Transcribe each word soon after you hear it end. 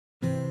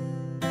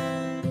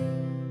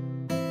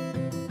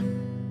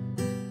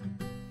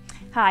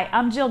Hi,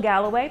 I'm Jill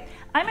Galloway.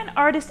 I'm an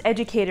artist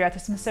educator at the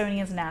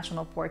Smithsonian's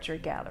National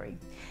Portrait Gallery.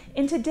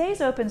 In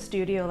today's open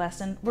studio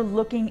lesson, we're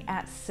looking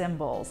at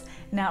symbols.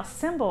 Now,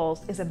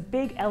 symbols is a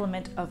big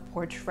element of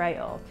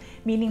portrayal,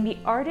 meaning the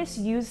artists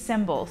use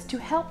symbols to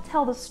help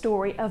tell the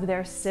story of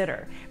their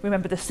sitter.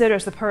 Remember, the sitter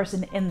is the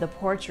person in the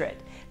portrait.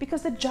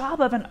 Because the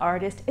job of an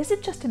artist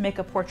isn't just to make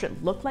a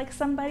portrait look like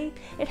somebody,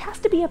 it has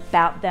to be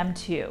about them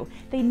too.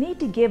 They need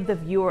to give the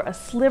viewer a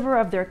sliver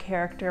of their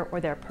character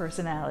or their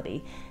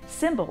personality.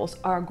 Symbols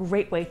are a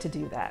great way to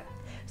do that.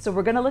 So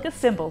we're going to look at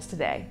symbols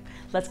today.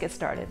 Let's get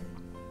started.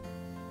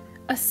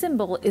 A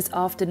symbol is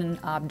often an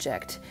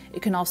object.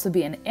 It can also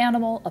be an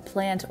animal, a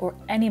plant, or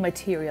any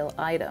material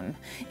item.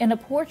 In a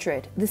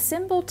portrait, the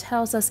symbol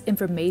tells us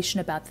information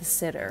about the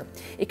sitter.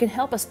 It can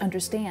help us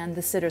understand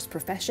the sitter's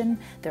profession,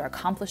 their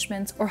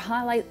accomplishments, or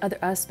highlight other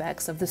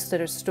aspects of the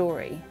sitter's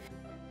story.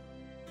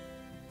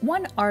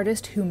 One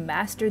artist who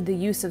mastered the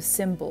use of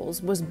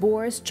symbols was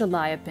Boris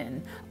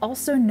Chaliapin,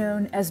 also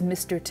known as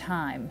Mr.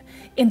 Time.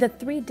 In the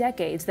 3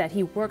 decades that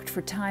he worked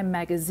for Time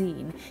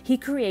magazine, he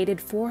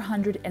created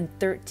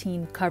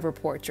 413 cover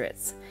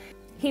portraits.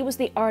 He was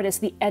the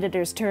artist the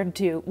editors turned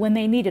to when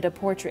they needed a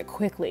portrait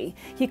quickly.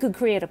 He could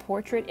create a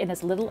portrait in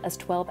as little as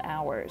 12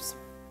 hours.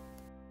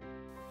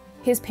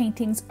 His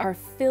paintings are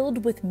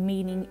filled with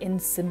meaning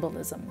and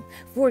symbolism.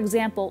 For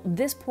example,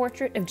 this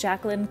portrait of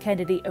Jacqueline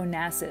Kennedy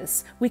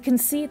Onassis, we can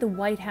see the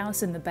White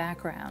House in the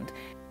background.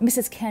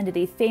 Mrs.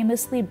 Kennedy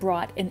famously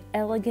brought an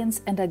elegance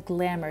and a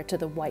glamour to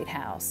the White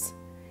House.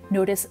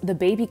 Notice the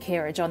baby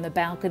carriage on the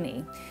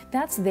balcony.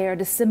 That's there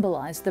to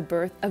symbolize the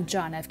birth of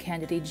John F.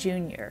 Kennedy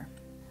Jr.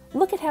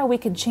 Look at how we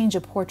can change a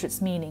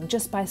portrait's meaning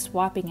just by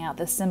swapping out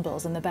the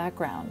symbols in the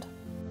background.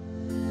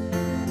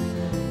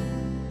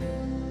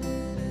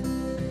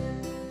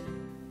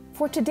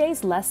 For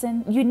today's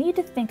lesson, you need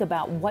to think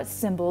about what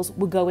symbols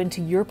will go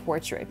into your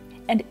portrait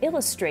and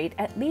illustrate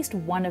at least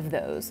one of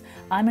those.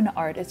 I'm an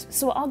artist,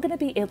 so I'm going to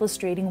be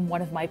illustrating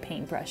one of my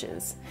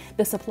paintbrushes.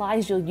 The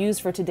supplies you'll use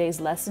for today's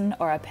lesson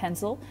are a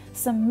pencil,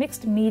 some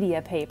mixed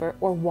media paper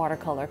or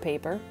watercolor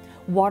paper,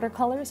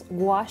 watercolors,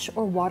 gouache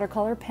or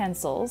watercolor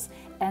pencils,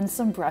 and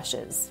some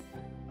brushes.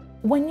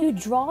 When you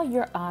draw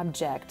your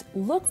object,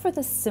 look for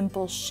the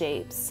simple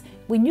shapes.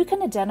 When you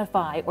can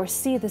identify or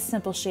see the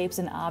simple shapes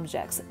in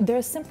objects,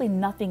 there's simply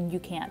nothing you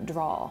can't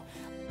draw.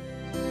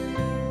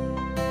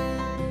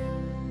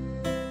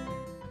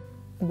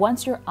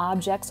 Once your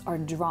objects are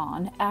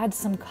drawn, add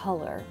some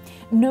color.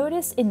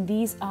 Notice in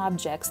these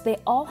objects, they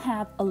all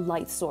have a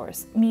light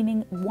source,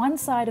 meaning one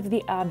side of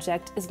the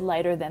object is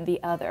lighter than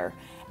the other.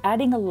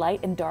 Adding a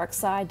light and dark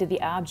side to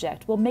the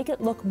object will make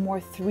it look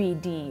more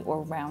 3D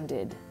or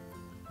rounded.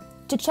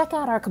 To check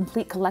out our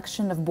complete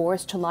collection of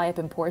Boris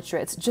Chaliapin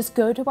portraits, just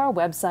go to our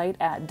website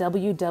at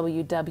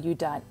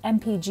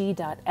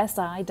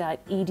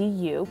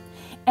www.mpg.si.edu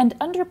and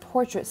under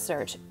Portrait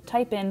Search,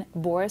 type in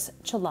Boris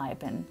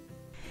Chaliapin.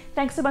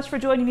 Thanks so much for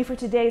joining me for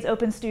today's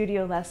open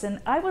studio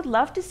lesson. I would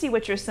love to see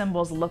what your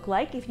symbols look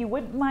like. If you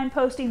wouldn't mind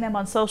posting them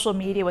on social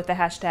media with the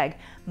hashtag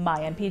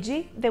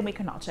MyMPG, then we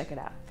can all check it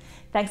out.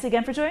 Thanks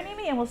again for joining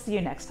me, and we'll see you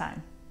next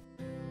time.